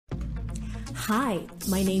Hi,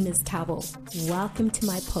 my name is Tabo. Welcome to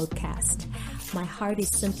my podcast. My heart is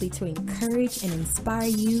simply to encourage and inspire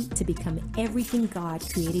you to become everything God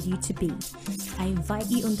created you to be. I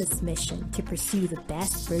invite you on this mission to pursue the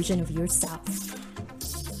best version of yourself.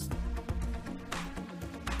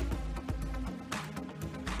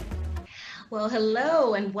 Well,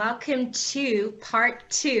 hello and welcome to part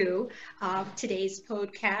 2 of today's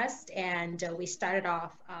podcast. And we started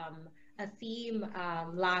off a theme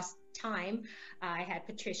last time. I had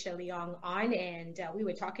Patricia Leong on and we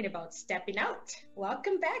were talking about stepping out.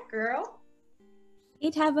 Welcome back, girl. Hey,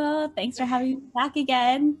 Tabo. Thanks for having me back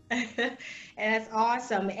again. And that's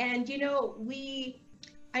awesome. And,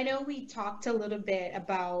 I know we talked a little bit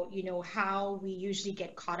about, how we usually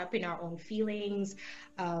get caught up in our own feelings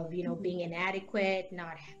of, being inadequate,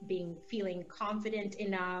 not feeling confident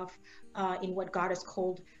enough in what God has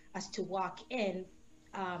called us to walk in.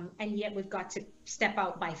 And yet we've got to step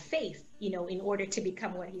out by faith, in order to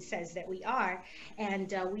become what he says that we are.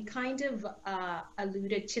 And we kind of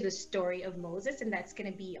alluded to the story of Moses, and that's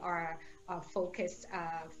going to be our focus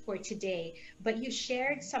for today. But you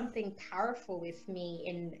shared something powerful with me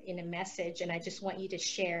in a message, and I just want you to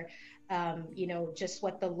share, just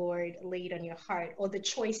what the Lord laid on your heart, or the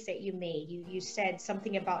choice that you made. You said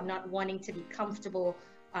something about not wanting to be comfortable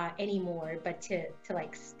anymore, but to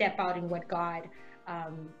like step out in what God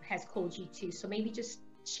has called you to. So maybe just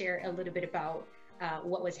share a little bit about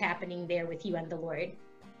what was happening there with you and the Lord.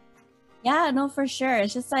 Yeah, no, for sure.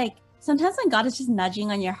 It's just like sometimes when God is just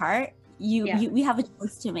nudging on your heart, we have a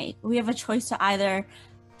choice to make. We have a choice to either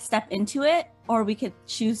step into it, or we could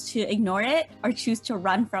choose to ignore it or choose to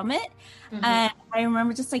run from it. Mm-hmm. And I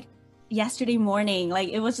remember just like yesterday morning, like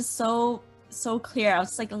it was just so clear. I was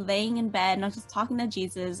just like laying in bed and I was just talking to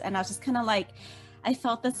Jesus, and I was just kind of like, I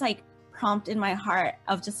felt this like prompt in my heart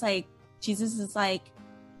of just like, Jesus is like,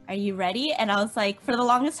 are you ready? And I was like, for the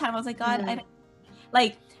longest time I was like, God, I don't,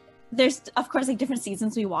 like, there's of course like different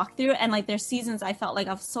seasons we walk through, and like there's seasons I felt like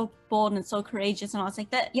I was so bold and so courageous, and I was like,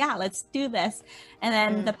 yeah, let's do this. And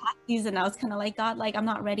then the past season I was kind of like, God, like I'm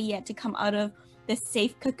not ready yet to come out of this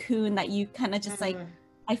safe cocoon that you kind of just like,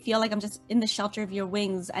 I feel like I'm just in the shelter of your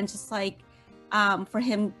wings, and just like for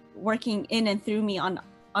him working in and through me on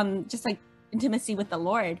just like intimacy with the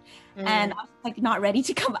Lord. And I was like not ready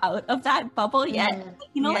to come out of that bubble yet.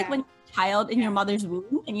 Like when you're a child in your mother's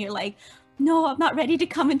womb and you're like, no, I'm not ready to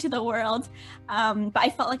come into the world. But I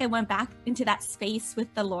felt like I went back into that space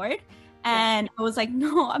with the Lord, and I was like,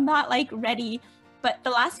 no, I'm not like ready. But the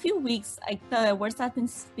last few weeks, like the words that have been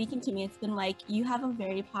speaking to me, it's been like, you have a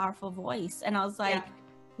very powerful voice. And I was like,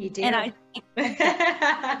 you do. And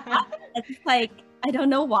it's like, I don't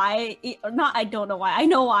know why, I don't know why. I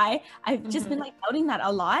know why. I've just been like doubting that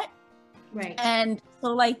a lot. Right. And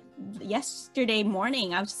so like yesterday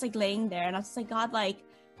morning, I was just like laying there and I was just like, God, like,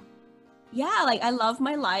 yeah, like I love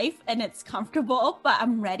my life and it's comfortable, but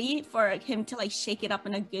I'm ready for him to like shake it up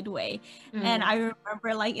in a good way. And I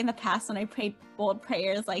remember like in the past when I prayed bold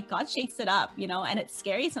prayers, like God shakes it up, and it's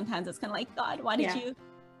scary sometimes. It's kind of like, God,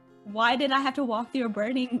 why did I have to walk through a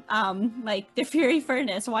burning, like the fiery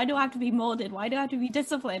furnace? Why do I have to be molded? Why do I have to be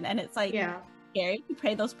disciplined? And it's like scary to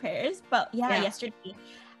pray those prayers. But yesterday,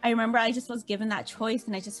 I remember I just was given that choice,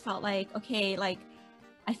 and I just felt like, okay, like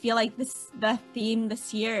I feel like the theme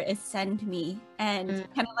this year is send me, and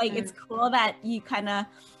kind of like it's cool that you kind of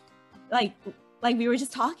like we were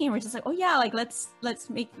just talking, we're just like, oh yeah, like let's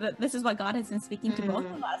make this is what God has been speaking to both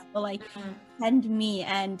of us. So like send me,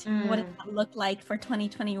 and what does that look like for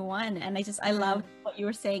 2021? And I love what you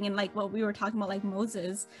were saying, and like what we were talking about, like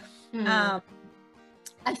Moses.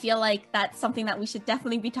 I feel like that's something that we should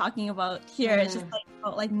definitely be talking about here. It's just like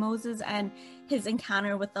about like Moses and his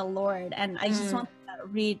encounter with the Lord. And I just want to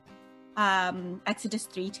read Exodus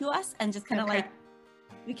 3 to us, and just kind of like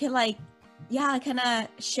we can like kind of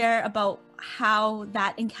share about how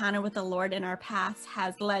that encounter with the Lord in our past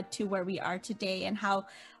has led to where we are today, and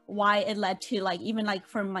why it led to like, even like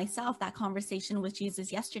for myself, that conversation with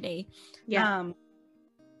Jesus yesterday.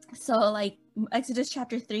 So like Exodus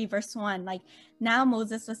chapter 3 verse 1, like, now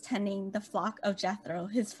Moses was tending the flock of Jethro,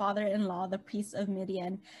 his father-in-law, the priest of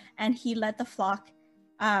Midian, and he led the flock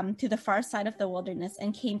to the far side of the wilderness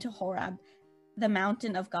and came to Horeb, the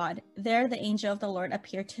mountain of God. There the angel of the Lord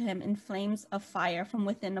appeared to him in flames of fire from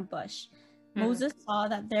within a bush. Moses saw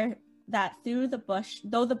that through the bush,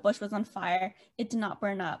 though the bush was on fire, it did not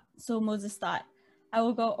burn up. So Moses thought, I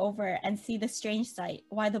will go over and see the strange sight,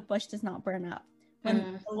 why the bush does not burn up.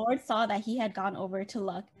 When the Lord saw that he had gone over to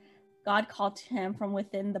look, God called to him from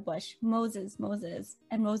within the bush, Moses, Moses.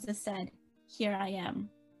 And Moses said, here I am.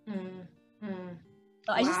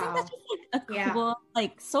 So I just think that's just like a cool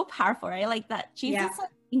like so powerful, right? Like that Jesus like,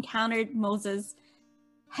 encountered Moses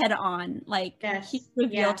head on, like he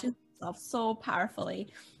revealed to himself so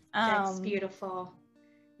powerfully. That's beautiful.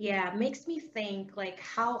 Yeah, makes me think like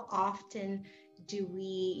how often do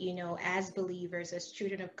we, you know, as believers, as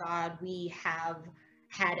children of God, we have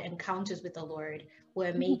had encounters with the Lord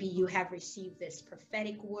where maybe you have received this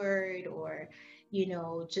prophetic word or, you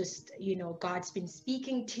know, just, you know, God's been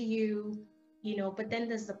speaking to you, you know, but then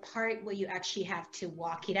there's the part where you actually have to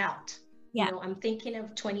walk it out. You know, I'm thinking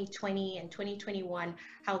of 2020 and 2021,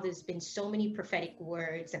 how there's been so many prophetic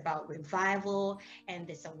words about revival and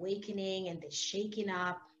this awakening and this shaking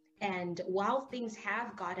up. And while things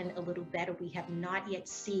have gotten a little better, we have not yet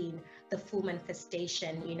seen the full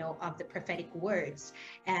manifestation, you know, of the prophetic words.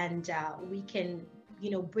 And we can,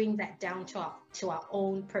 you know, bring that down to our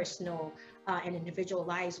own personal and individual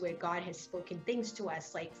lives where God has spoken things to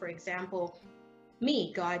us. Like, for example,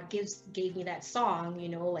 God gave me that song, you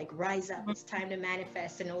know, like rise up, it's time to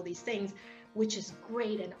manifest and all these things, which is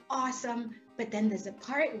great and awesome. But then there's a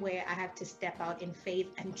part where I have to step out in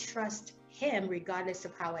faith and trust him, regardless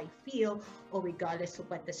of how I feel or regardless of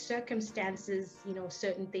what the circumstances, you know,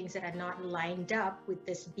 certain things that are not lined up with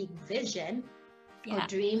this big vision or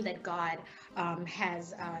dream that God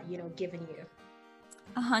has, you know, given you.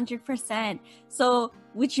 100%. So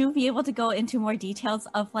would you be able to go into more details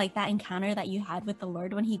of like that encounter that you had with the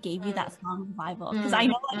Lord when he gave you that song Revival? Because I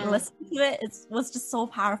know like listening to it, it was just so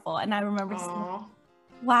powerful. And I remember just like,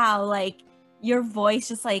 wow, like your voice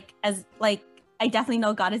just like as like I definitely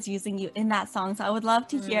know God is using you in that song. So I would love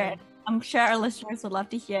to hear it. I'm sure our listeners would love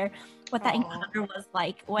to hear what that encounter was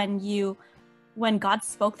like when God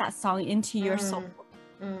spoke that song into your soul.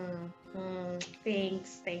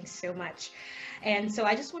 Thanks so much. And so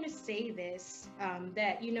I just want to say this,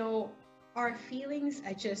 that, you know, our feelings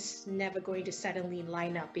are just never going to suddenly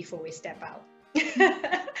line up before we step out.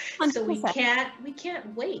 So we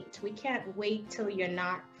can't wait. We can't wait till you're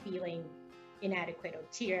not feeling inadequate or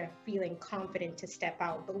till you're feeling confident to step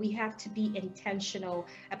out. But we have to be intentional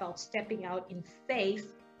about stepping out in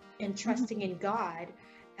faith and trusting in God.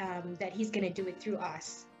 That he's going to do it through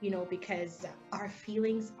us, you know, because our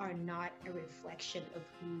feelings are not a reflection of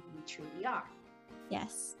who we truly are.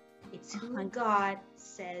 Yes. It's who God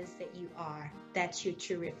says that you are. That's your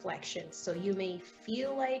true reflection. So you may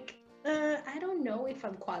feel like, I don't know if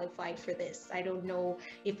I'm qualified for this. I don't know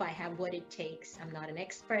if I have what it takes. I'm not an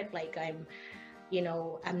expert. Like you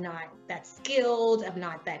know, I'm not that skilled. I'm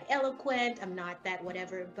not that eloquent. I'm not that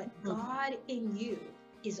whatever. But God in you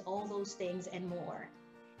is all those things and more.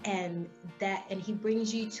 And he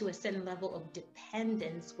brings you to a certain level of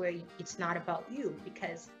dependence where it's not about you,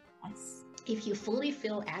 because if you fully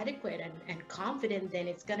feel adequate and confident, then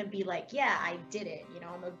it's going to be like, yeah, I did it. You know,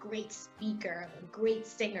 I'm a great speaker, I'm a great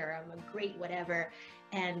singer, I'm a great whatever.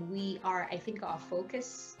 And I think our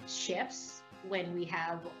focus shifts when we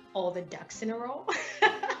have all the ducks in a row.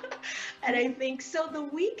 And I think so the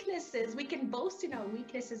weaknesses, we can boast in our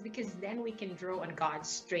weaknesses because then we can draw on God's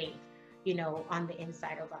strength, you know, on the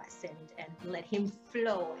inside of us and let him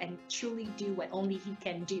flow and truly do what only he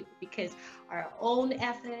can do, because our own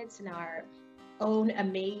efforts and our own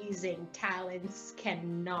amazing talents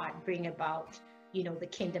cannot bring about, you know, the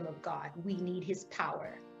kingdom of God. We need his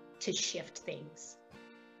power to shift things.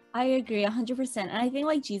 I agree 100%. And I think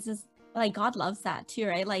like Jesus, like God loves that too,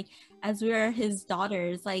 right? Like as we're his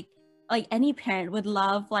daughters, like any parent would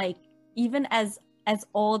love, like even as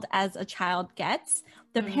old as a child gets,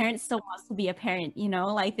 the parent still wants to be a parent, you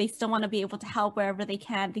know, like they still want to be able to help wherever they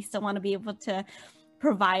can. They still want to be able to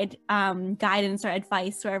provide guidance or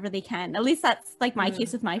advice wherever they can. At least that's like my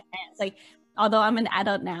case with my parents. Like, although I'm an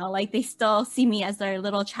adult now, like they still see me as their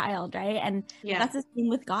little child, right? And that's the same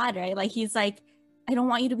with God, right? Like he's like, I don't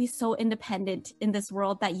want you to be so independent in this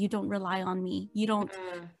world that you don't rely on me. You don't,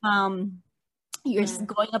 you're just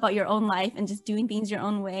going about your own life and just doing things your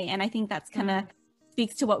own way. And I think that's kind of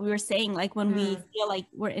speaks to what we were saying, like when we feel like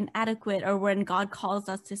we're inadequate or when God calls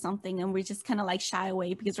us to something and we just kind of like shy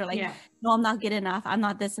away because we're like, no, I'm not good enough. I'm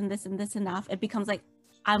not this and this and this enough. It becomes like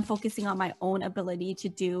I'm focusing on my own ability to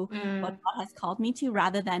do what God has called me to,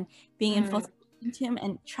 rather than being in full to him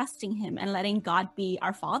and trusting him and letting God be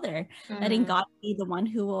our father, letting God be the one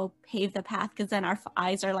who will pave the path. Because then our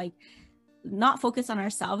eyes are like not focused on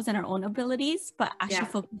ourselves and our own abilities, but actually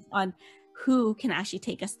focused on who can actually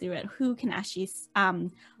take us through it, who can actually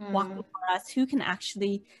walk before us, who can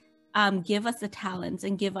actually give us the talents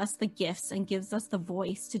and give us the gifts and gives us the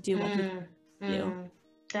voice to do what we do.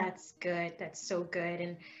 That's good. That's so good.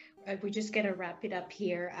 And we're just going to wrap it up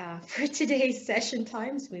here for today's session.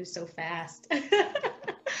 Times move so fast.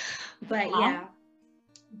 But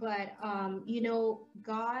But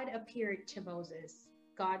God appeared to Moses.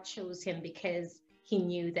 God chose him because he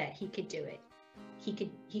knew that he could do it.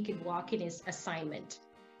 He could walk in his assignment.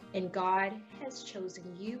 And God has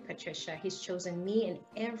chosen you, Patricia. He's chosen me and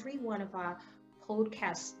every one of our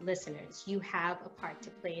podcast listeners. You have a part to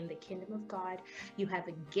play in the kingdom of God. You have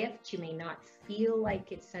a gift. You may not feel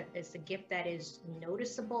like it's a gift that is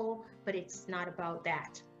noticeable, but it's not about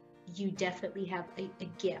that. You definitely have a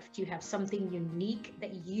gift. You have something unique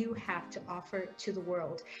that you have to offer to the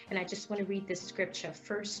world. And I just want to read this scripture.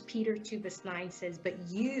 1 Peter 2 verse 9 says, but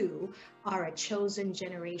you are a chosen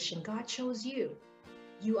generation. God chose you.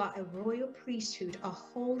 You are a royal priesthood, a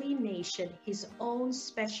holy nation, his own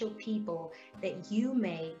special people, that you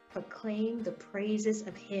may proclaim the praises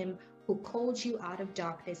of him who called you out of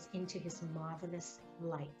darkness into his marvelous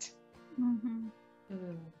light. Mm-hmm.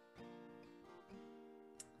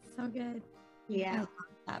 So good. Yeah. I love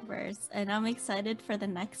that verse. And I'm excited for the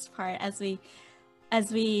next part as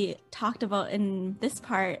we talked about in this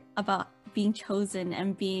part about being chosen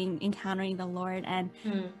and encountering the Lord. And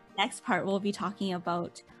next part we'll be talking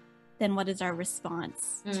about then what is our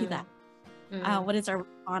response to that. What is our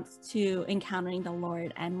response to encountering the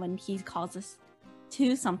Lord, and when he calls us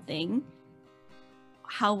to something,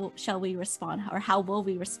 how shall we respond, or how will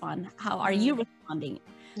we respond? How are you responding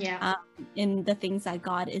in the things that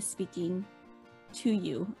God is speaking to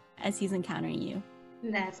you as he's encountering you?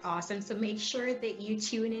 That's awesome. So make sure that you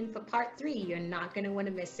tune in for part 3. You're not going to want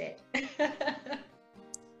to miss it.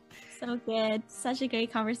 So good. Such a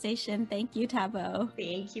great conversation. Thank you, Tabo.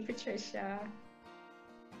 Thank you, Patricia.